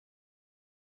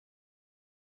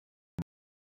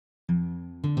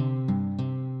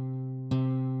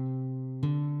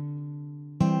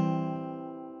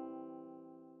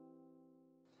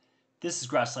This is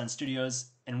Grassland Studios,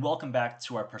 and welcome back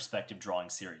to our perspective drawing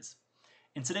series.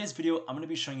 In today's video, I'm going to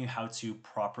be showing you how to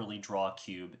properly draw a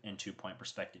cube in two-point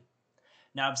perspective.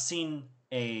 Now, I've seen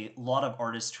a lot of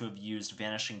artists who have used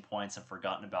vanishing points and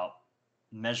forgotten about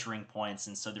measuring points,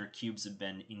 and so their cubes have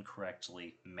been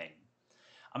incorrectly made.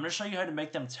 I'm going to show you how to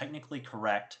make them technically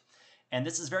correct, and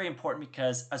this is very important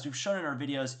because, as we've shown in our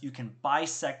videos, you can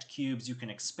bisect cubes, you can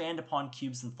expand upon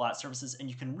cubes and flat surfaces, and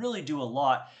you can really do a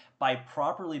lot by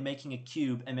properly making a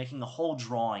cube and making a whole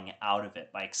drawing out of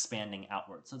it by expanding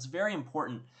outward. So it's very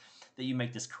important that you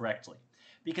make this correctly.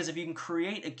 Because if you can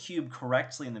create a cube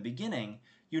correctly in the beginning,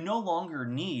 you no longer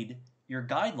need your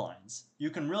guidelines.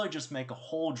 You can really just make a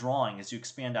whole drawing as you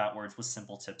expand outwards with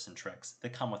simple tips and tricks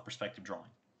that come with perspective drawing.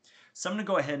 So I'm going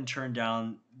to go ahead and turn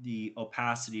down the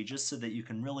opacity just so that you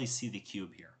can really see the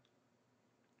cube here.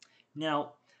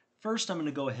 Now, first I'm going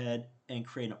to go ahead and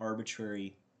create an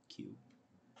arbitrary cube.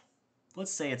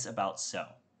 Let's say it's about so.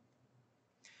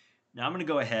 Now I'm going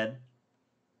to go ahead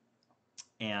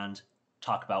and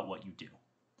talk about what you do.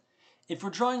 If we're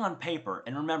drawing on paper,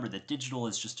 and remember that digital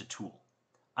is just a tool,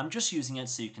 I'm just using it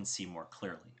so you can see more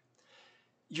clearly.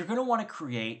 You're going to want to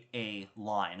create a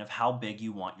line of how big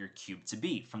you want your cube to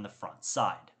be from the front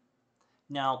side.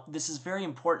 Now, this is very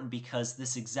important because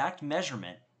this exact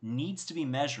measurement needs to be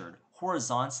measured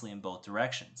horizontally in both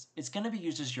directions. It's going to be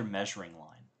used as your measuring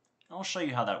line. And I'll show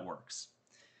you how that works.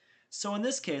 So in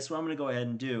this case, what I'm going to go ahead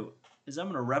and do is I'm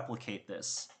going to replicate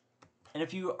this. And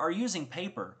if you are using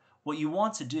paper, what you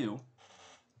want to do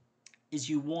is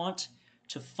you want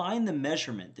to find the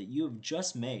measurement that you have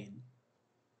just made,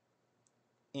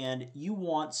 and you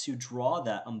want to draw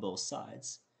that on both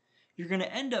sides. You're going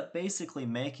to end up basically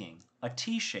making a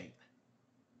T shape.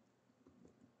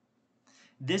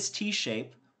 This T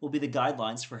shape will be the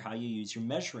guidelines for how you use your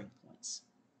measuring points.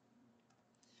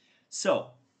 So,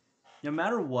 no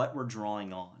matter what we're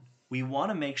drawing on, we want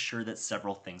to make sure that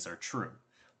several things are true.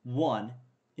 One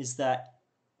is that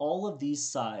all of these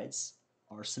sides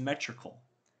are symmetrical.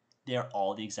 They are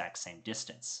all the exact same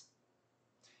distance.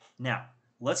 Now,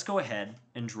 let's go ahead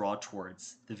and draw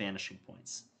towards the vanishing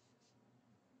points.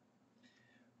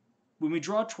 When we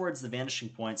draw towards the vanishing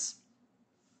points,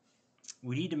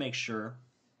 we need to make sure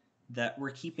that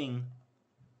we're keeping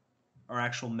our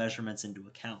actual measurements into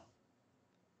account.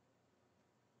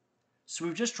 So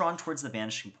we've just drawn towards the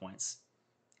vanishing points,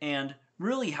 and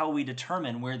really how we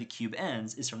determine where the cube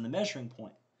ends is from the measuring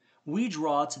point. We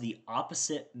draw to the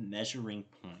opposite measuring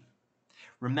point.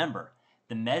 Remember,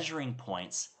 the measuring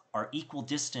points are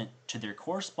equidistant to their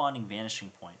corresponding vanishing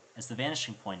point, as the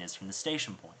vanishing point is from the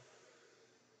station point.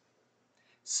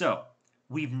 So,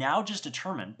 we've now just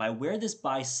determined by where this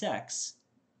bisects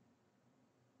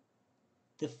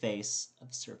the face of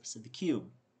the surface of the cube.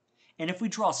 And if we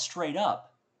draw straight up,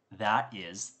 that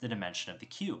is the dimension of the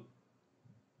cube.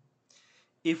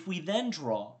 If we then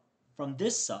draw from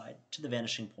this side to the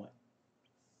vanishing point,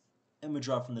 and we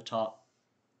draw from the top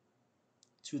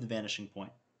to the vanishing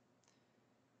point,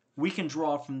 we can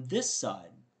draw from this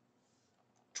side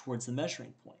towards the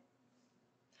measuring point.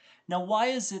 Now, why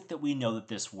is it that we know that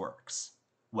this works?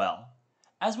 Well,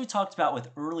 as we talked about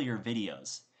with earlier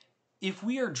videos, if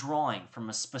we are drawing from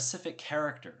a specific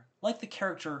character, like the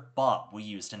character Bob we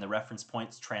used in the reference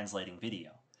points translating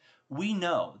video, we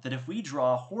know that if we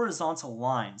draw horizontal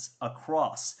lines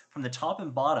across from the top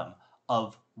and bottom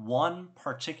of one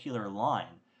particular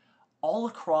line, all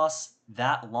across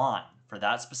that line for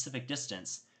that specific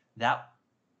distance, that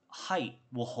height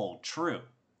will hold true.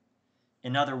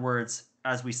 In other words,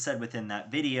 as we said within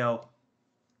that video,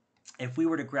 if we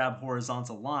were to grab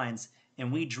horizontal lines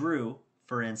and we drew,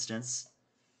 for instance,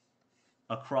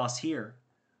 across here,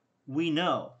 we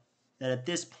know that at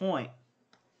this point,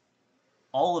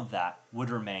 all of that would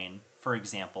remain, for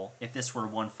example, if this were a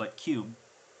 1 foot cube,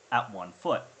 at 1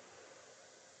 foot.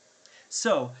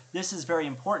 So this is very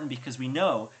important because we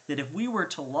know that if we were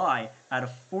to lie at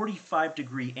a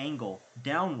 45-degree angle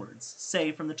downwards,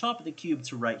 say from the top of the cube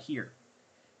to right here,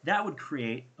 that would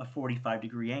create a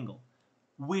 45-degree angle,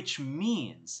 which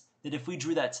means that if we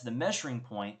drew that to the measuring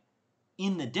point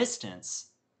in the distance,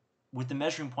 with the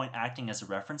measuring point acting as a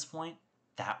reference point,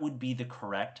 that would be the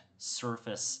correct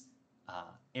surface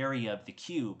area of the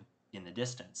cube in the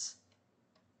distance.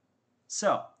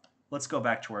 So let's go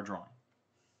back to our drawing.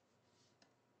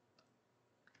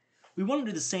 We want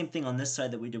to do the same thing on this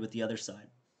side that we did with the other side.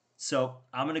 So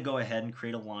I'm going to go ahead and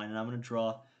create a line, and I'm going to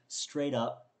draw straight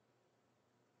up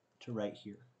to right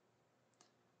here.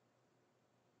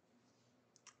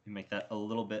 Let me make that a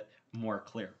little bit more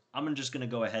clear. I'm just going to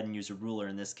go ahead and use a ruler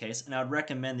in this case, and I would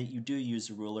recommend that you do use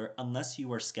a ruler unless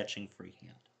you are sketching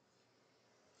freehand.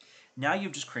 Now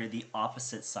you've just created the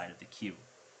opposite side of the cube.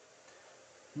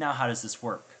 Now how does this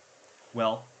work?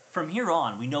 Well, from here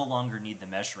on, we no longer need the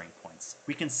measuring points.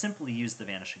 We can simply use the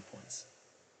vanishing points.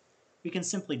 We can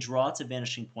simply draw to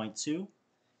vanishing point 2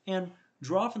 and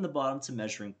draw from the bottom to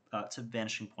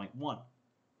vanishing point 1.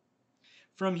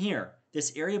 From here,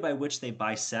 this area by which they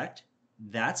bisect,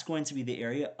 that's going to be the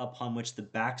area upon which the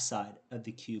backside of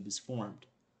the cube is formed.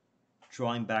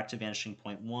 Drawing back to vanishing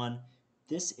point 1,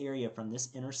 this area from this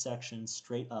intersection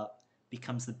straight up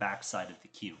becomes the backside of the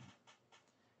cube.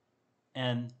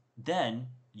 And then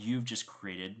you've just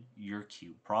created your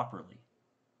cube properly.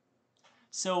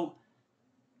 So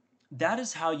that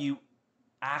is how you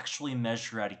actually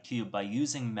measure out a cube, by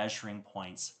using measuring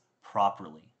points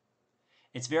properly.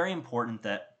 It's very important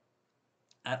that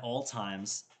at all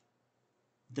times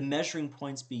the measuring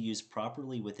points be used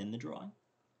properly within the drawing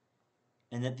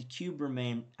and that the cube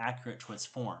remain accurate to its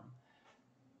form.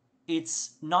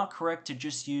 It's not correct to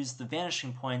just use the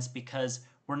vanishing points because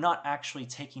we're not actually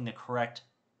taking the correct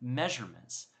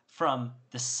measurements from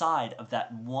the side of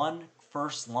that one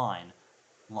first line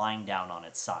lying down on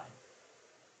its side.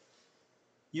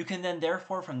 You can then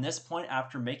therefore from this point,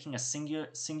 after making a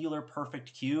singular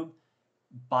perfect cube,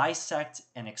 bisect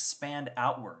and expand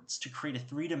outwards to create a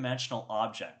three-dimensional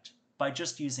object by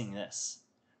just using this.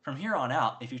 From here on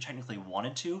out, if you technically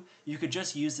wanted to, you could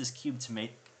just use this cube to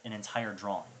make an entire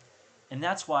drawing. And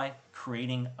that's why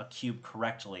creating a cube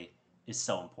correctly is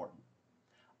so important.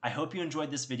 I hope you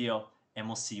enjoyed this video, and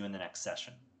we'll see you in the next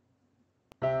session.